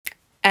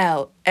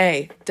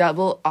LARRI.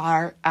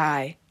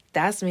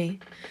 That's me.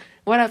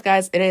 What up,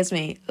 guys? It is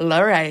me,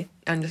 Lorraine.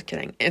 I'm just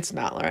kidding. It's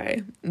not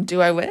Lorraine.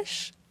 Do I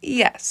wish?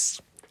 Yes.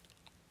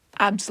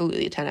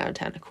 Absolutely 10 out of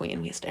 10. A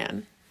queen, we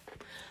stand.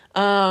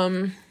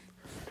 However,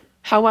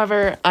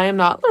 I am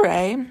not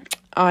Lorraine.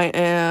 I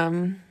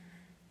am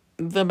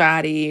the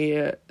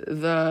baddie,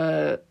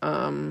 the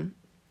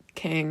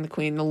king, the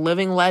queen, the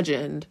living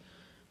legend,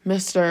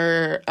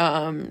 Mr.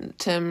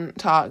 Tim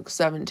Talk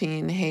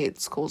 17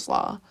 hates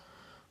coleslaw.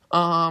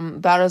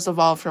 That has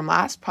evolved from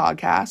last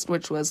podcast,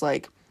 which was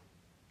like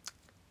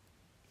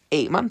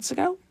 7 months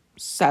ago.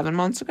 It's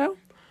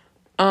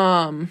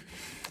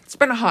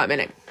been a hot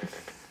minute.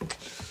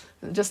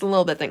 Just a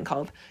little bit thing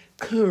called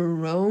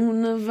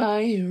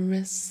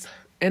coronavirus.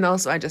 And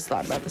also I just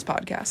thought about this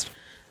podcast.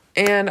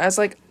 And I was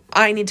like,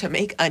 I need to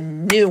make a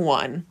new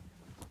one.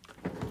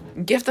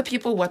 Give the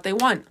people what they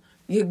want.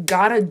 You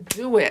gotta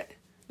do it.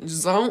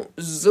 Don't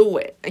do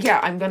it. Yeah,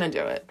 I'm gonna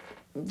do it.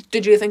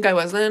 Did you think I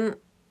wasn't?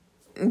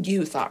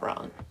 You thought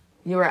wrong.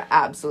 You were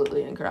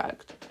absolutely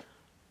incorrect.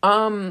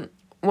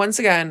 Once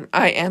again,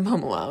 I am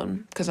home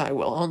alone, because I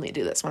will only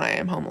do this when I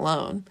am home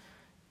alone,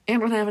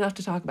 and when I have enough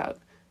to talk about.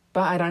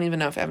 But I don't even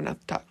know if I have enough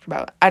to talk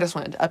about. I just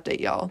wanted to update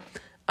y'all.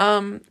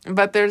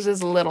 But there's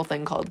this little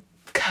thing called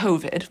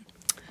COVID.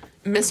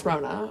 Miss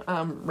Rona,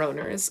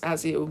 Roners,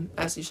 as you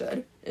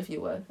should, if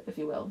you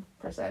will,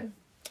 per se,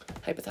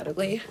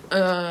 hypothetically.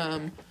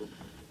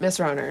 Miss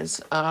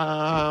Roners,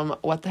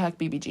 what the heck,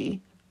 BBG?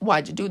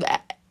 Why'd you do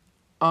that?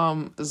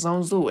 Don't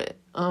do it.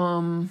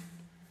 Why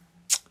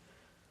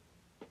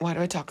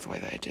do I talk the way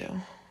that I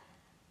do?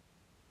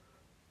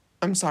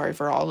 I'm sorry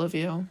for all of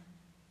you.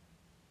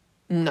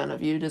 None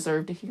of you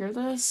deserve to hear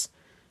this.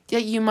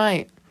 Yet you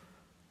might.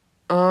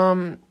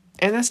 In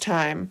this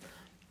time,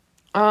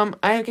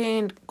 I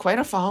gained quite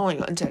a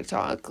following on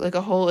TikTok. Like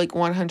a whole,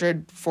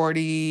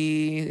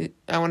 140,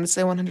 I want to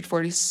say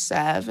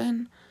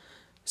 147.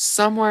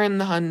 Somewhere in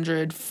the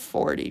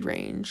 140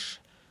 range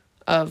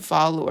of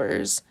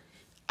followers.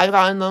 I've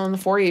gotten on the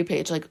For You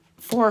page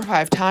 4 or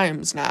 5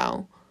 times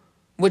now,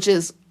 which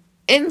is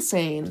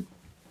insane.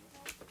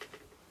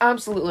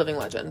 Absolute living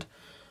legend.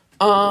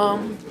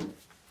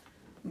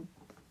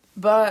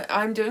 But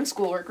I'm doing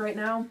schoolwork right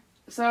now,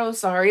 so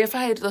sorry if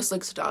I just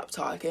stop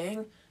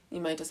talking. You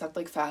might just have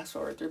to fast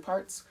forward through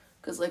parts,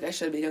 because I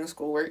should be doing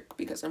schoolwork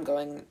because I'm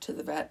going to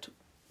the vet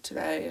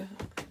today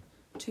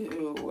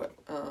to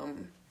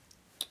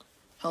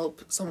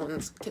help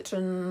someone's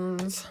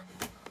kitchens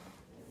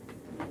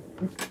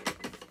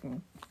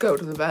go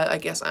to the vet, I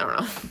guess. I don't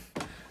know.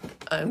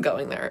 I'm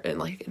going there in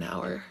an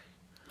hour.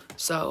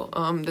 So,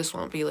 this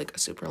won't be a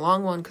super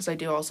long one, because I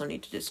do also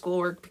need to do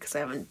schoolwork, because I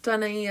haven't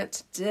done it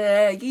yet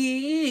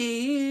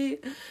today.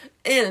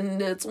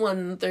 And it's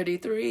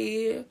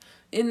 1:33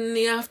 in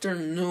the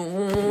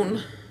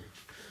afternoon.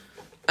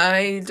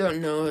 I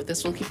don't know if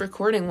this will keep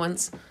recording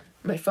once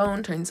my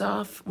phone turns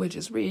off, which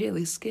is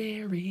really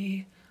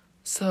scary.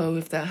 So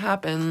if that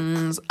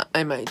happens,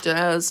 I might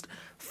just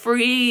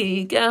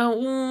freak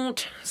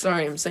out.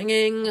 Sorry I'm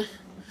singing.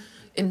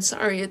 And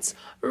sorry it's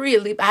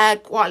really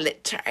bad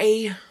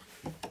quality.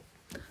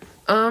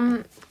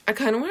 I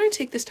kind of want to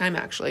take this time,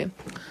 actually,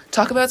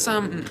 talk about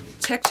some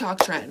TikTok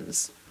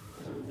trends.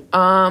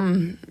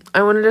 I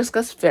want to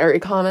discuss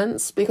fairy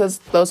comments, because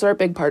those are a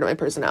big part of my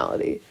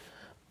personality.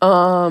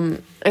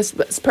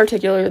 It's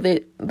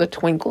particularly the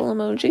twinkle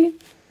emoji.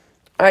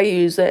 I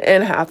use it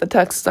in half the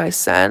texts I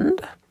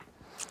send.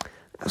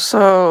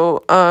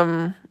 So,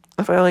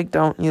 if I,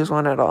 don't use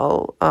one at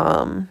all,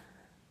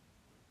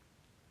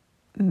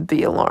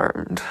 be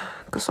alarmed,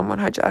 because someone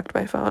hijacked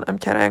my phone. I'm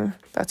kidding.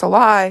 That's a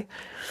lie.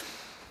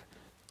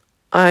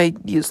 I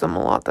use them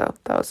a lot, though.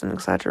 That was an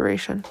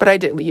exaggeration. But I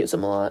do use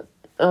them a lot.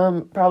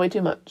 Probably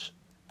too much.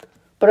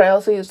 But I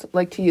also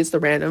like to use the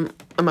random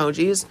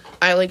emojis.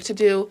 I like to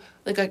do,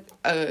 a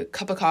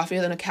cup of coffee,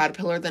 then a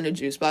caterpillar, then a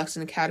juice box,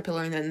 and a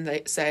caterpillar, and then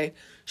they say,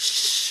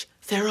 shh,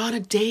 they're on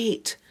a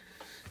date.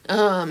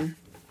 I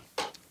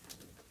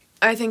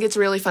think it's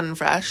really fun and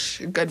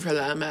fresh. Good for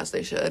them, as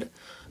they should.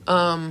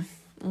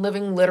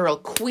 Living literal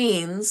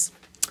queens.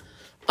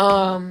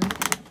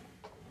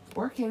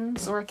 Or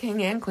kings, or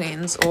king and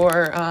queens,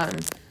 or,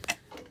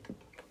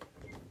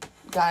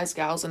 guys,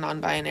 gals, and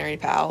non-binary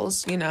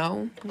pals,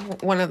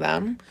 one of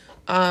them.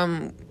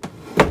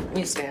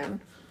 We stand.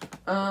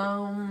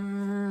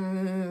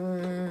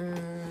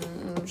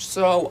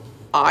 So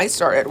I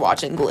started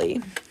watching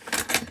Glee.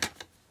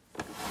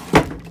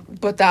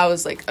 But that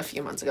was a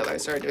few months ago that I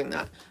started doing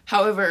that.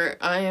 However,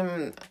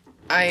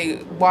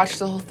 I watched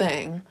the whole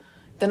thing.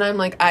 Then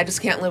I'm I just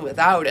can't live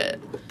without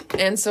it.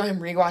 And so I'm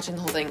rewatching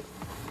the whole thing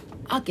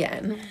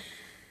again.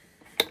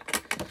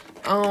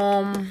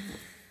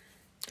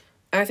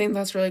 I think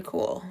that's really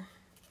cool.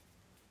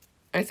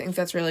 I think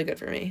that's really good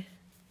for me.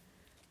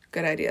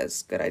 Good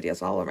ideas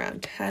all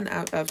around. 10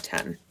 out of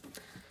 10.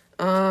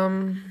 I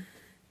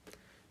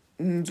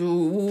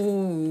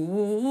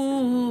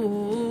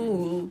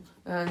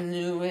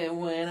knew it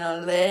when I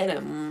let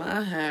him.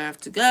 I have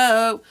to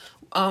go.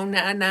 Oh,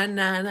 nah.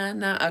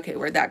 Okay,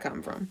 where'd that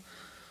come from?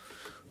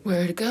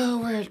 Where to go?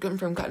 Where to come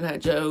from? Cotton Eye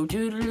Joe.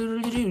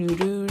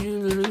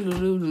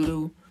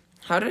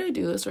 How did I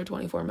do this for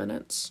 24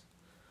 minutes?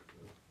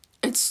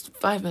 It's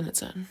 5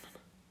 minutes in.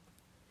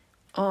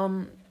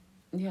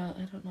 Yeah,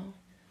 I don't know.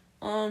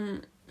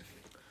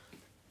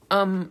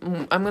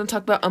 I'm gonna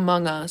talk about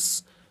Among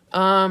Us.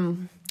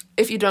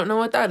 If you don't know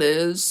what that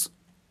is,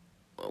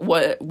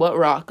 what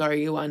rock are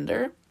you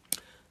under?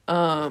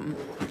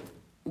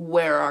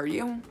 Where are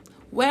you?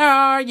 Where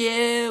are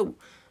you?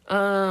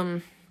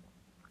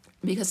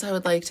 Because I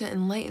would like to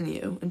enlighten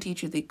you and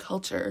teach you the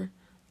culture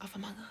of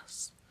Among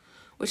Us,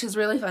 which is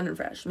really fun and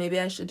fresh. Maybe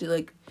I should do,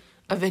 like,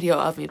 a video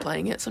of me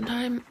playing it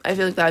sometime. I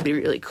feel like that'd be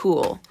really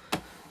cool.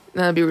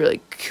 That'd be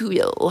really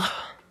cool.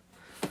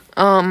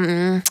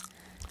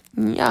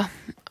 Yeah.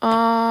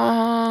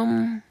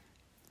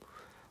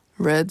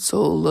 Red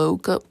Solo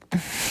Cup.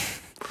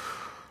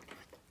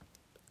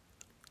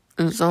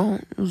 So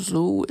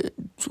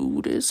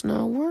it's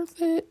not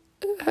worth it.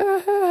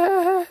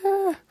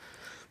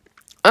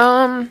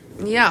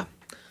 Yeah.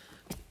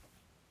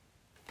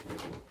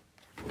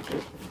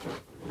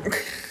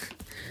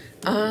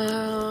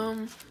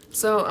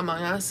 So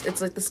Among Us,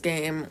 it's like this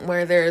game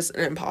where there's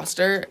an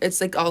imposter.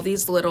 It's like all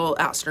these little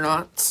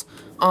astronauts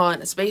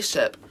on a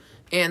spaceship,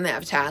 and they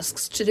have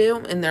tasks to do,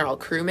 and they're all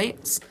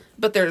crewmates.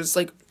 But there's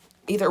like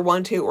either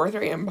 1, 2, or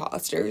 3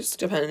 imposters,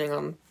 depending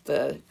on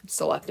the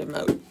selective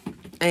mode.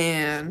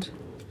 And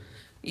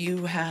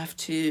you have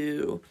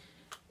to,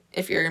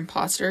 if you're an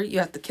imposter, you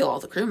have to kill all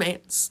the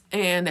crewmates,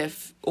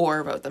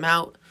 or vote them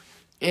out.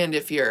 And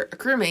if you're a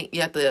crewmate,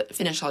 you have to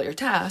finish all your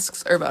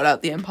tasks or vote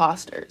out the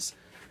imposters.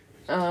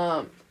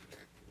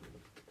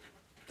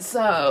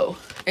 So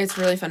it's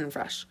really fun and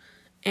fresh.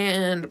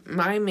 And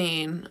my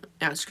main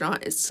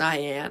astronaut is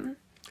Cyan,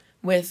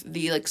 with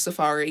the, like,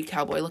 safari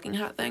cowboy looking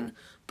hat thing.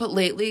 But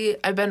lately,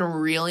 I've been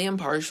really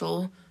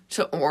impartial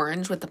to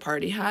orange with the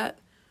party hat,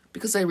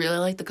 because I really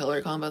like the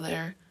color combo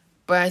there.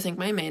 But I think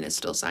my main is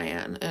still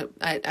Cyan.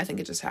 I think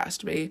it just has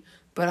to be.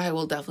 But I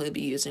will definitely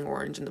be using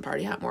orange in the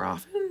party hat more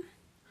often.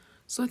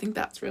 So I think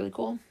that's really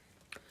cool.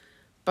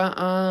 But,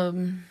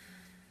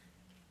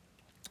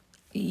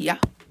 yeah.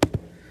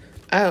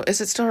 Oh,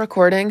 is it still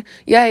recording?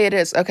 Yeah, it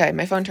is. Okay,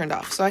 my phone turned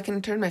off. So I can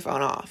turn my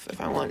phone off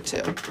if I want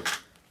to.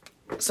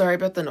 Sorry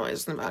about the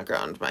noise in the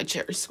background. My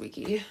chair is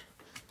squeaky.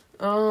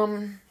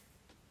 I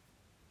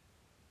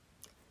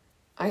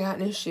got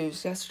new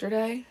shoes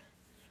yesterday.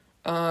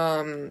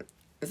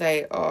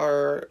 They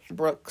are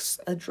Brooks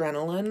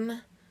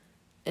Adrenaline,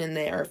 and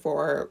they are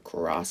for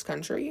cross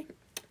country,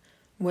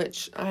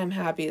 which I'm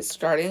happy is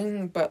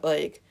starting, but,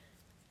 like,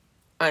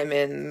 I'm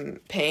in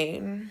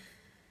pain,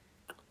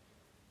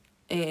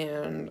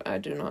 and I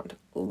do not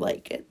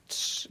like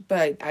it,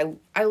 but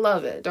I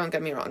love it, don't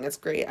get me wrong, it's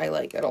great, I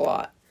like it a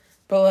lot,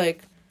 but,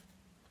 like,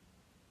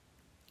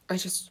 I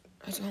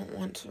don't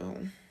want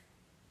to.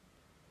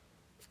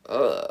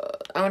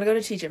 I want to go to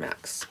TJ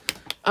Maxx.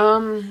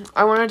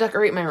 I want to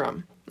decorate my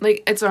room.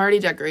 Like, it's already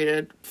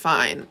decorated,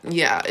 fine,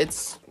 yeah,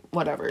 it's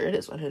whatever, it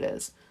is what it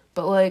is,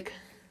 but, like,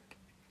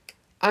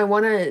 I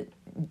want to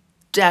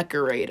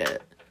decorate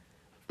it.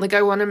 Like,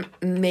 I want to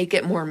make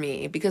it more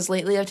me, because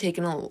lately I've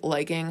taken a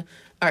liking.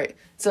 Alright,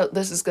 so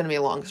this is going to be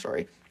a long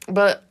story,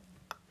 but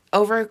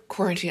over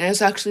quarantine, it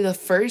was actually the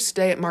first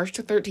day, March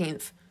the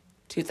 13th,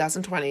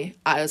 2020,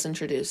 I was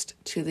introduced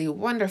to the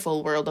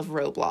wonderful world of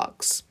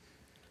Roblox.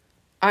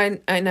 I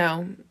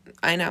know,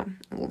 a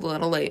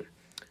little late.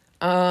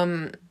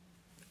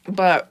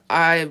 But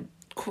I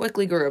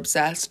quickly grew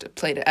obsessed,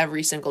 played it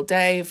every single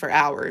day for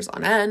hours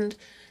on end,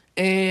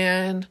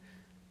 and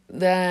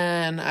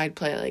then I'd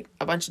play, like,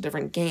 a bunch of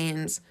different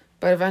games,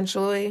 but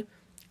eventually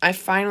I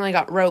finally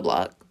got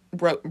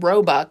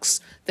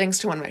Robux, thanks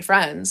to one of my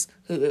friends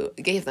who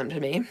gave them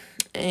to me,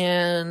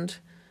 and,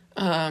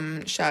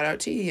 shout out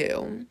to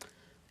you,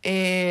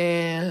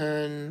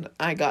 and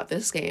I got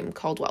this game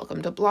called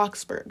Welcome to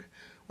Bloxburg,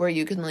 where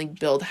you can, like,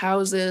 build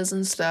houses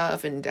and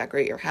stuff, and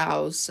decorate your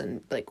house,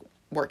 and, like,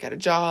 work at a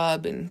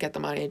job, and get the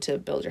money to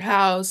build your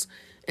house,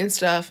 and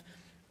stuff,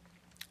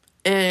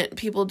 and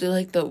people do,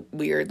 like, the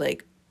weird,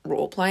 like,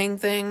 role-playing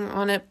thing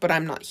on it, but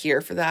I'm not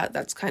here for that.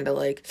 That's kind of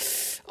like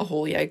a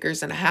whole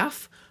yikers and a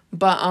half,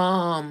 but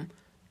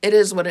it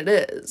is what it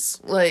is.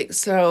 Like,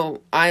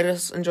 so I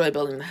just enjoy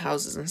building the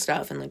houses and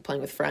stuff, and, like,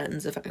 playing with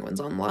friends if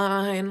anyone's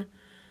online,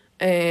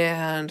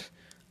 and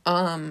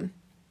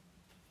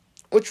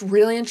which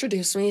really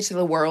introduced me to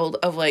the world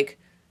of, like,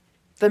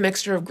 the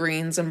mixture of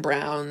greens and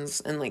browns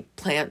and, like,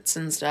 plants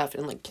and stuff,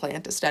 and, like,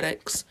 plant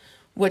aesthetics,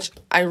 which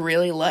I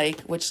really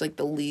like, which, like,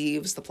 the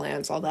leaves, the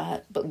plants, all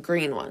that, but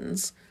green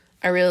ones.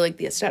 I really like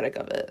the aesthetic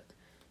of it,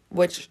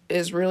 which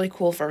is really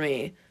cool for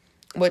me,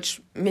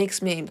 which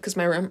makes me, because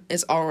my room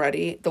is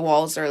already, the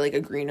walls are, like,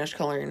 a greenish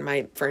color and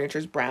my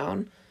furniture's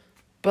brown,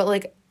 but,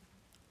 like,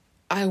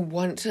 I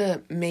want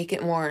to make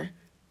it more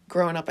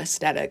grown-up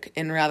aesthetic,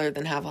 and rather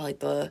than have, like,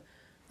 the,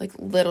 like,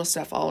 little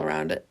stuff all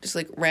around it, just,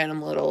 like,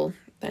 random little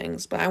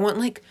things, but I want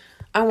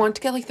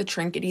to get, like, the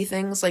trinkety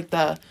things, like,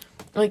 the,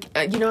 like,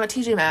 you know, at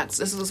TJ Maxx,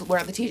 this is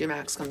where the TJ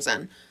Maxx comes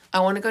in. I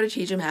want to go to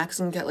TJ Maxx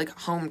and get, like,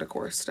 home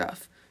decor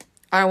stuff.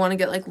 I want to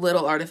get, like,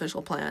 little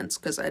artificial plants,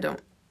 because a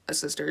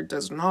sister would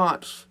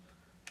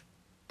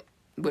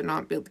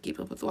not be able to keep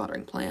up with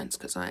watering plants,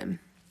 because I'm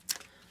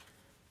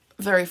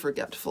very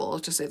forgetful,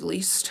 to say the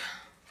least.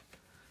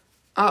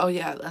 Oh,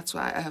 yeah, that's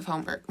why I have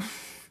homework.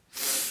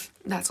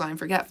 That's why I'm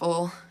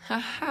forgetful.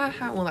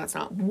 Well, that's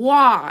not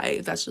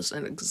why. That's just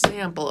an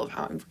example of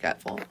how I'm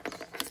forgetful.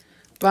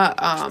 But,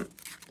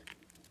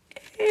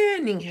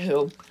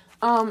 anywho,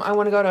 I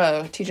want to go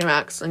to TJ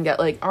Maxx and get,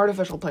 like,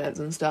 artificial plants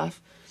and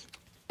stuff.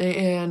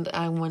 And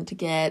I want to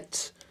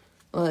get,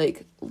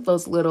 like,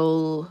 those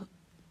little,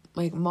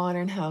 like,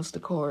 modern house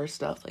decor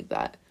stuff like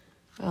that.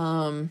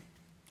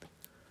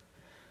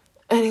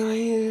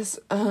 Anyways,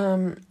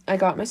 I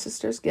got my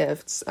sister's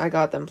gifts. I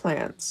got them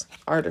plants,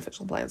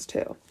 artificial plants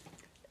too.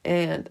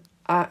 And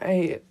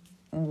I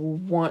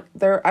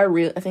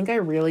think I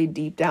really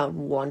deep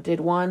down wanted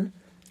one.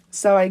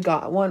 So I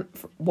got one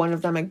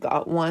of them, I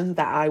got one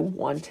that I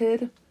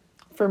wanted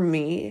for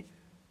me.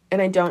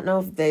 And I don't know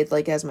if they'd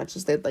like as much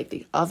as they'd like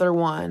the other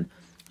one.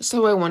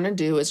 So what I want to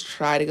do is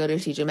try to go to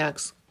TJ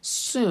Maxx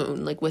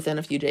soon, like within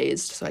a few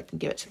days, so I can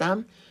give it to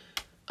them.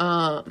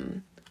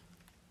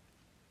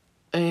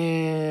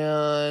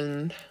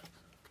 And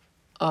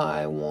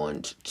I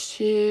want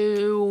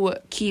to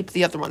keep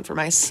the other one for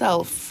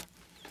myself,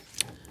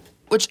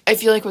 which I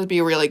feel like would be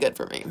really good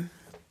for me.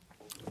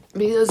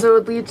 Because it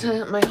would lead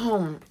to my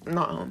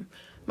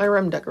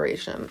room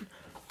decoration.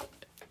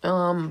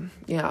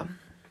 Yeah.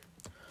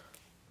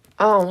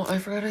 Oh, I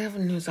forgot I have a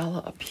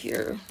Nutella up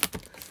here.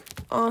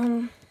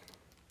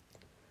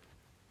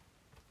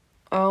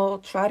 I'll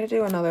try to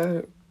do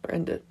another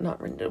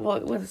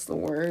what is the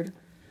word?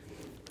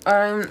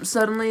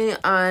 Suddenly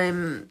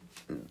I'm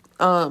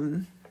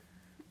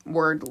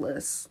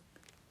wordless.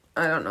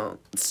 I don't know.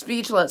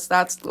 Speechless,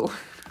 that's the word.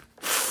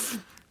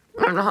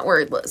 I'm not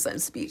wordless, I'm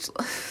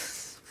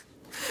speechless.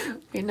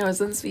 Wait, no,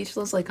 isn't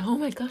speechless like, oh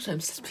my gosh,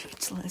 I'm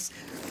speechless.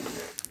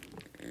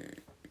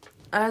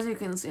 As you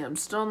can see, I'm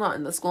still not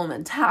in the school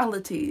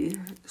mentality,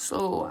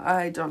 so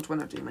I don't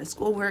want to do my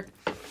schoolwork.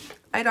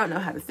 I don't know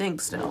how to think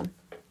still.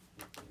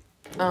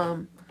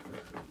 But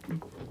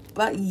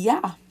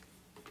yeah.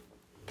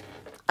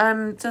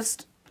 I'm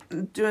just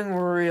doing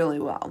really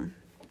well.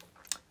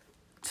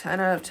 10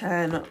 out of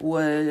 10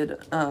 would,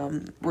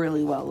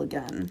 really well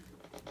again.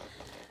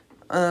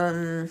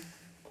 I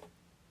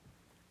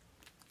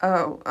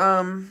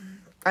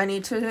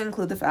need to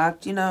include the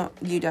fact,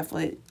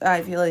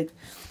 I feel like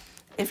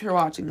if you're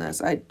watching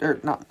this,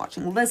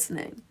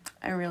 listening,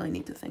 I really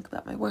need to think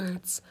about my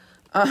words.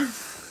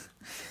 If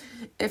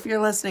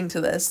you're listening to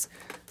this,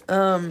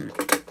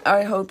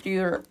 I hope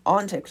you're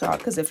on TikTok,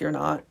 because if you're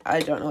not,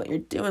 I don't know what you're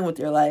doing with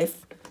your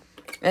life.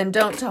 And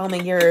don't tell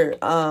me you're,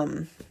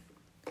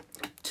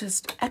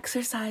 just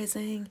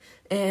exercising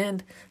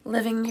and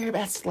living your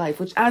best life,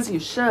 which as you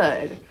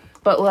should,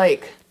 but,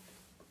 like,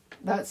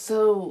 that's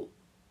so,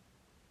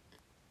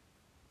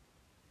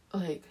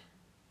 like,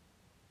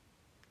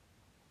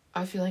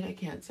 I feel like I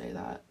can't say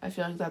that. I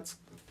feel like that's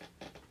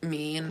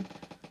mean.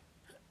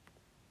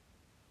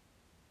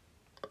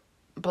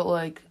 But,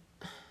 like,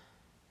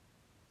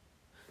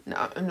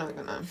 no, I'm not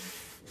gonna.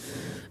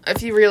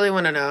 If you really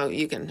want to know,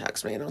 you can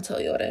text me and I'll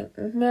tell you what I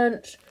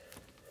meant.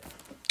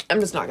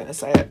 I'm just not gonna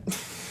say it.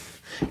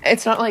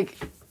 It's not, like,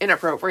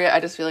 inappropriate. I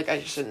just feel like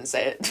I shouldn't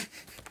say it.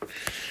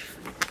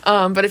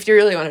 But if you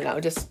really want to know,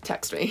 just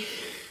text me.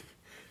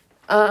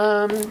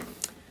 Oh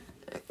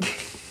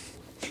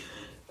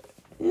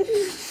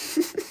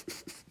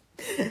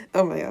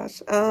my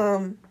gosh.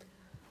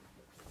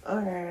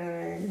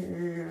 Alright.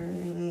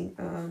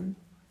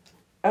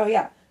 Oh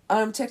yeah.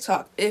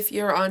 TikTok. If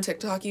you're on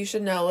TikTok, you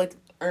should know, like,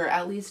 or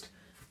at least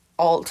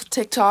alt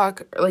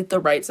TikTok, or, like, the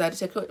right side of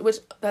TikTok, which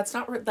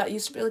that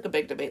used to be, like, a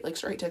big debate, like,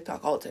 straight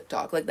TikTok, alt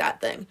TikTok, like,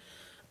 that thing.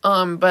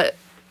 But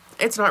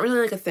it's not really,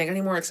 like, a thing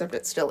anymore, except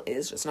it still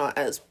is, just not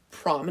as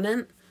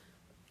prominent.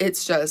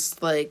 It's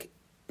just, like,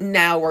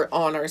 now we're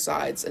on our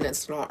sides, and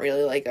it's not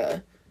really, like,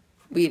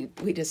 we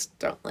just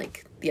don't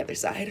like the other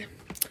side,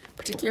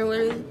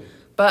 particularly.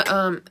 But,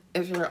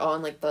 if you're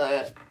on, like,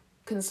 the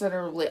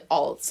considerably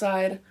alt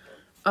side,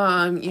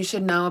 you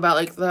should know about,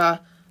 like,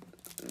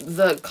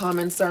 the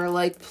comments that are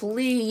like,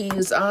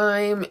 please,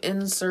 I'm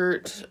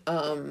insert,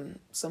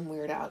 some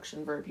weird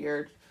action verb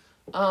here.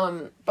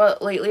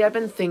 But lately I've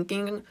been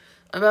thinking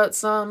about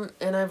some,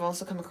 and I've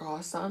also come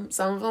across some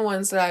of the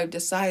ones that I've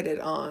decided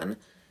on,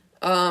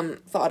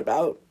 thought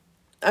about.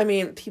 I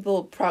mean,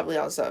 people probably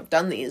also have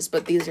done these,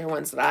 but these are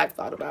ones that I've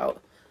thought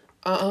about.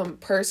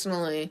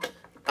 Personally,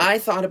 I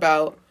thought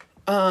about,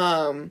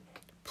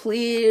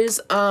 please,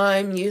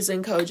 I'm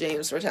using code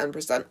James for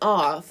 10%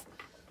 off.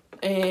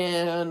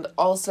 And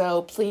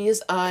also,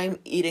 please, I'm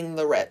eating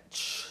the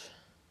rich.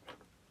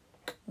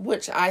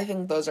 Which I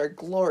think those are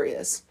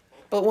glorious.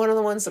 But one of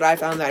the ones that I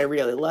found that I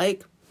really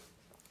like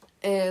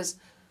is,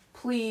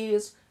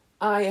 please,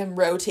 I am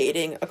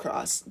rotating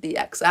across the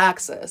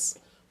x-axis.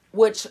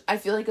 Which I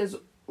feel like is,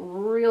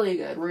 really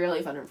good,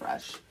 really fun and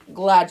fresh.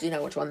 Glad you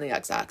know which one the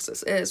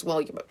x-axis is.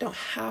 Well, you don't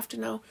have to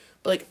know,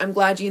 but, like, I'm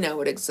glad you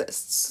know it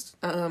exists.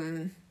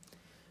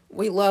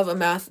 We love a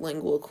math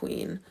lingual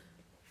queen.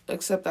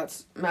 Except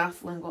that's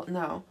math lingual.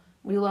 No.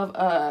 We love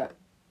a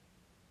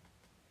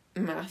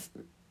math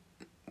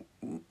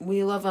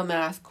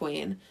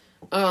queen.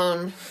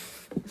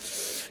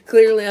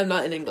 Clearly I'm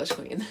not an English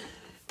queen.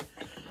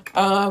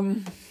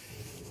 No,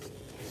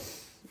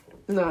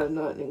 I'm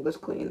not an English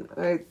queen.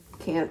 I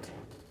can't.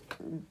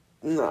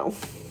 No.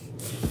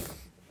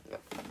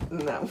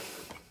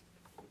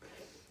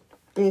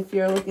 If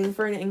you're looking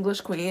for an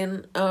English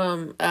queen,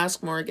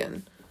 ask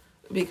Morgan.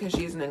 Because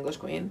she's an English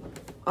queen.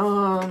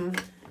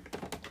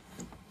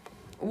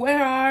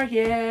 Where are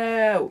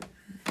you?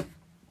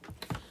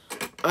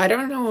 I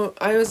don't know.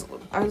 I was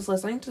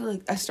listening to,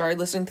 like, I started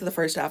listening to the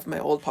first half of my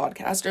old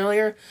podcast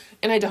earlier,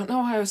 and I don't know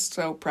why I was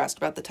so pressed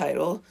about the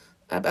title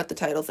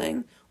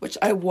thing, which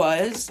I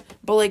was,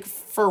 but, like,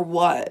 for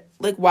what?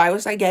 Like, why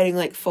was I getting,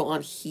 like, full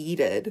on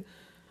heated?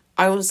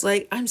 I was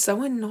like, I'm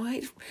so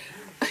annoyed.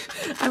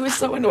 I was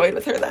so annoyed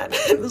with her then.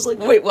 I was like,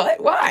 wait, what?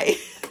 Why?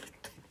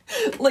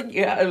 Like,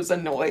 yeah, I was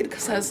annoyed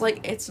because I was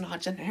like, it's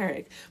not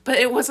generic. But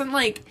it wasn't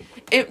like,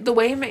 the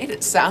way it made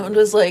it sound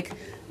was like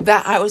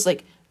that I was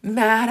like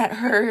mad at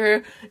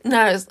her, and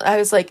I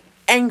was like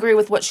angry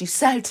with what she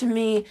said to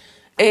me,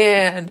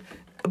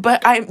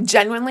 but I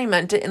genuinely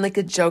meant it in like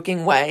a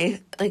joking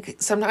way. Like,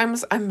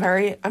 sometimes I'm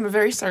a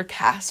very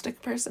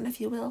sarcastic person, if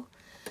you will.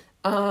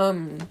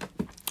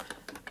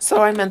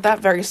 So I meant that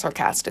very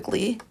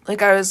sarcastically.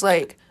 Like, I was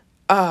like,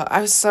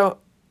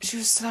 she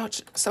was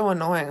so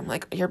annoying. I'm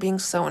like, you're being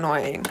so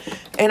annoying.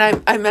 And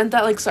I meant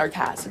that, like,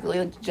 sarcastically.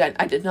 Like,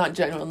 I did not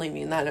genuinely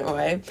mean that in a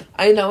way.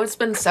 I know it's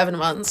been 7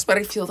 months, but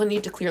I feel the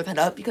need to clear that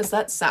up because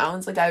that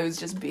sounds like I was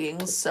just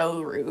being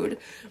so rude.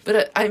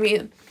 But I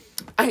mean,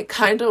 it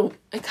kind of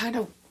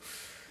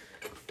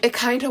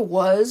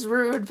was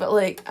rude, but,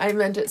 like, I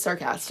meant it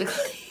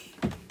sarcastically.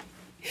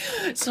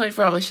 So I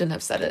probably shouldn't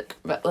have said it.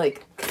 But,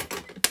 like,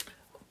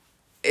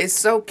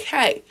 it's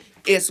okay.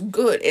 It's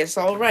good. It's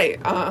all right.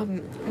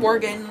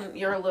 Morgan,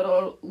 you're a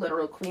little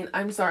literal queen.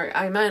 I'm sorry.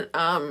 I meant,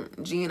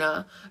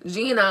 Gina.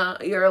 Gina,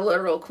 you're a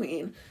literal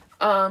queen.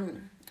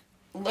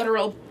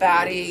 Literal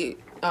baddie.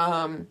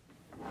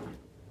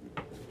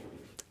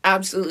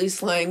 Absolutely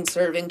slaying,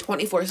 serving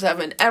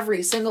 24/7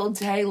 every single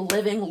day,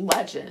 living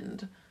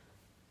legend.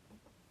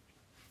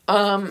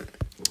 I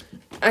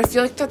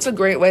feel like that's a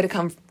great way to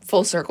come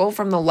full circle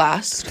from the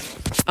last,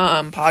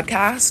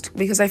 podcast,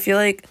 because I feel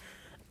like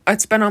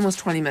it's been almost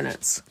 20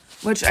 minutes.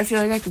 Which I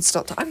feel like I could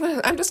still talk.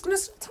 I'm just gonna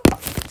still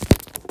talk.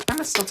 I'm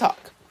gonna still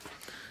talk.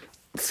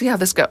 See how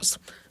this goes.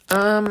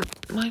 My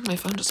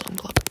phone just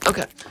unplugged.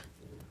 Okay.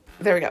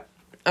 There we go.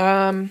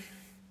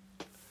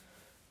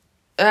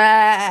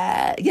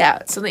 Yeah,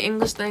 so the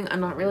English thing,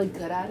 I'm not really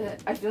good at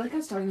it. I feel like I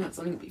was talking about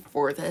something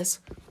before this.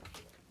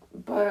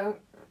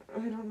 But, I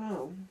don't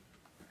know.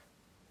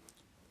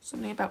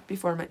 Something about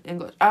before my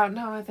English. Oh,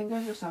 no, I think I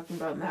was just talking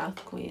about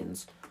math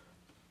queens.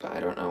 But I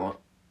don't know.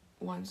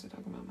 Why was I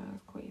talking about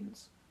math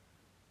queens?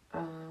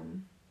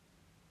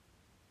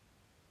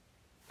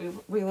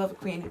 We love a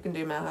queen who can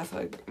do math,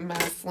 like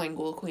math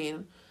lingual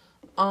queen.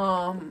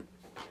 Oh,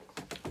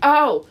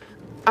 I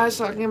was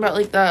talking about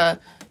like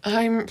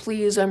I'm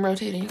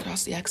rotating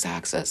across the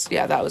x-axis.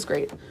 Yeah, that was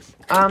great.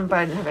 But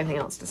I didn't have anything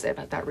else to say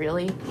about that,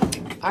 really.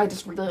 I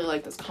just really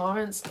like those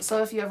comments.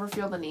 So if you ever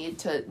feel the need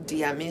to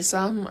DM me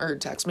some or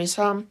text me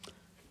some,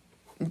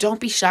 don't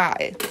be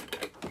shy.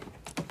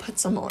 Put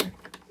some more.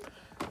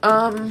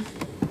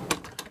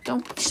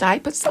 Don't be shy,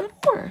 put some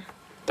more.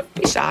 Don't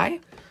be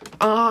shy.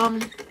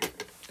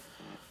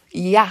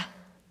 Yeah,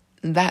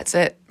 that's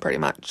it, pretty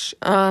much.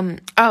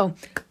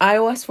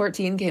 iOS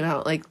 14 came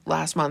out, like,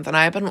 last month, and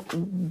I've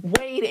been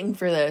waiting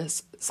for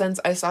this since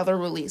I saw the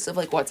release of,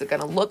 like, what's it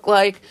gonna look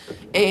like,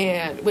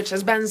 which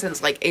has been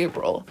since, like,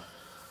 April,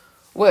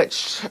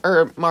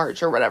 or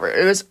March, or whatever.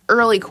 It was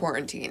early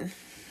quarantine,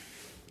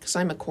 because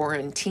I'm a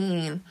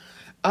quarantine.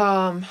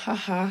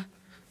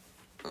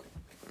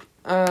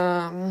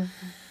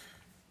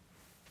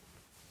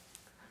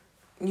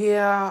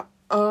 Yeah,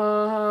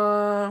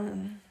 oh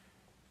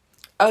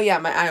yeah,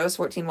 my iOS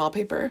 14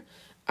 wallpaper.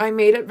 I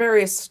made it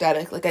very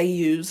aesthetic. Like, I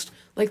used,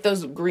 like,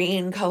 those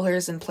green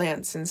colors and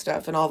plants and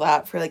stuff and all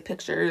that for, like,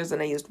 pictures,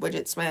 and I used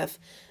Widget Smith,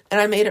 and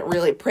I made it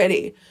really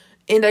pretty,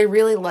 and I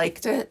really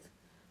liked it,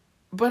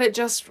 but it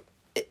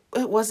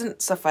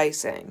wasn't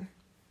sufficing.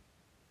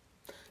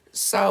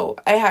 So,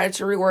 I had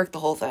to rework the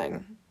whole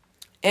thing.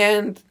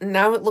 And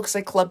now it looks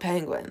like Club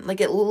Penguin.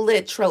 Like, it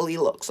literally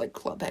looks like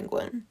Club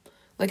Penguin.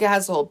 Like, it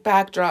has the whole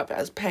backdrop, it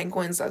has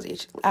penguins, it has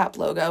each app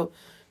logo.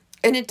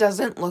 And it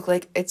doesn't look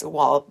like it's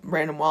a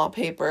random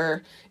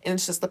wallpaper, and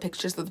it's just the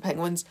pictures of the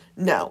penguins.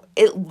 No,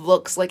 it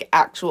looks like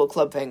actual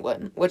Club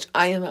Penguin, which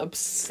I am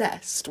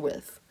obsessed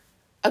with.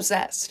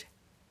 Obsessed.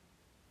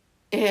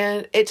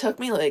 And it took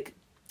me, like,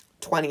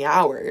 20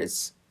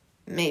 hours.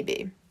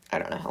 Maybe. I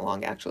don't know how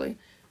long, actually.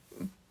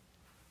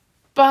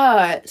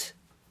 But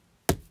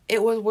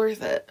it was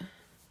worth it.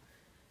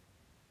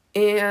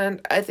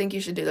 And I think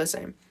you should do the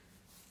same.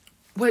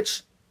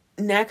 Which,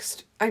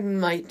 next, I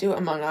might do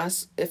Among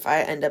Us if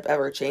I end up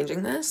ever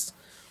changing this.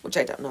 Which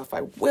I don't know if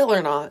I will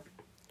or not.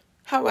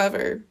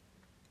 However,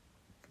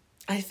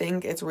 I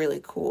think it's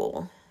really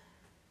cool.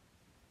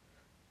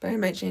 But I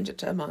might change it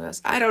to Among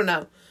Us. I don't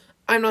know.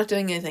 I'm not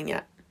doing anything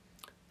yet.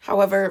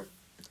 However,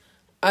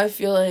 I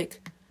feel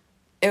like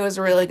it was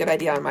a really good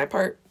idea on my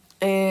part.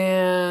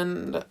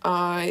 And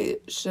I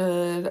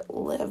should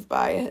live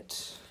by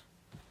it.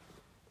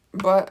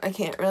 But I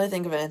can't really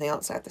think of anything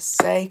else I have to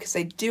say. Because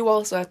I do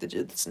also have to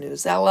do this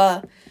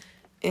Newsella.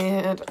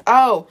 And,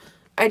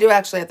 I do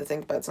actually have to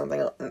think about something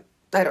else.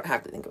 I don't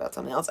have to think about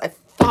something else. I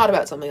thought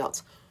about something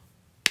else.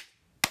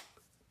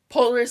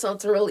 Polar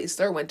Seltzer released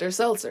their winter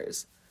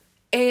seltzers.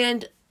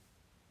 And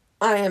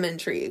I am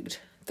intrigued.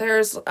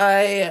 There's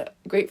a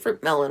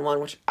grapefruit melon one,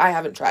 which I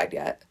haven't tried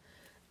yet.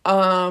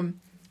 A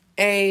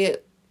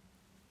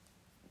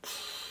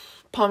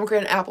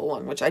pomegranate apple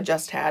one, which I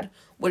just had,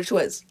 which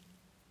was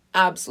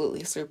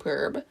absolutely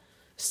superb.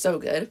 So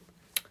good.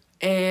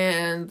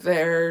 And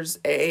there's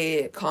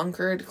a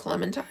Concord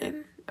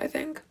clementine, I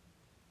think.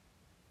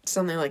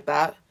 Something like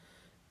that.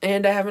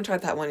 And I haven't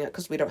tried that one yet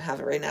because we don't have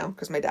it right now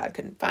because my dad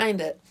couldn't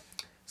find it.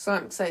 So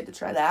I'm excited to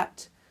try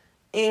that.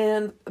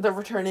 And the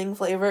returning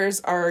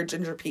flavors are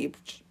ginger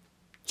peach,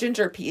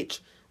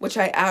 which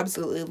I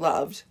absolutely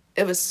loved.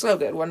 It was so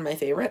good, one of my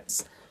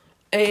favorites.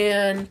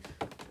 And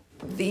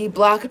the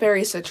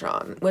blackberry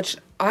citron, which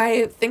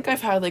I think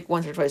I've had like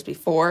once or twice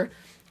before,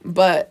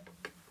 but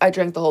I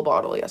drank the whole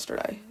bottle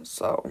yesterday.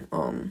 So,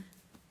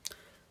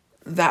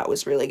 that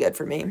was really good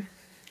for me.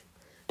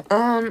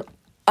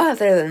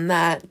 Other than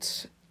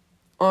that,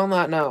 on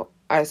that note,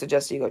 I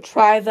suggest you go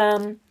try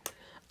them.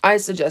 I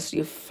suggest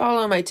you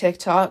follow my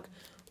TikTok,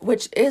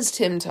 which is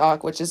Tim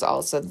Talk, which is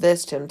also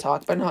this Tim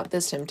Talk, but not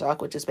this Tim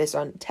Talk, which is based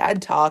on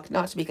TED Talk,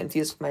 not to be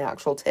confused with my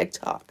actual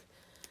TikTok.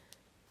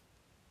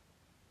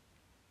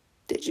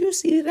 Did you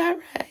see that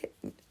right?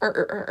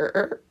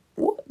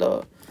 What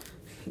the?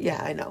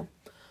 Yeah, I know.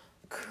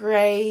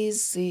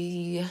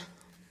 Crazy.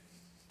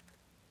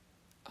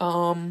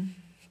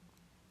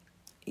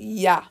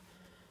 Yeah.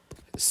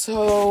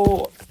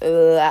 So,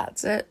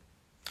 that's it.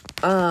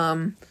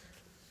 Have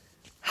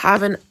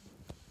an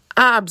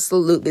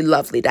absolutely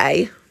lovely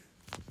day.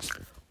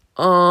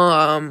 Top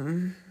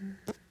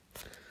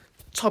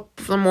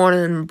of the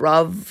morning,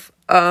 bruv.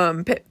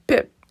 Pip,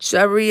 pip,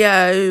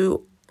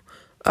 cheerio.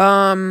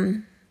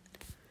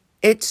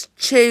 It's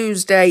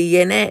Tuesday,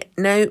 innit?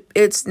 Nope,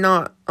 it's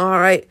not.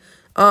 Alright.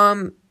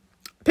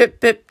 Pip,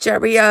 pip,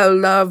 cheerio,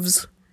 loves.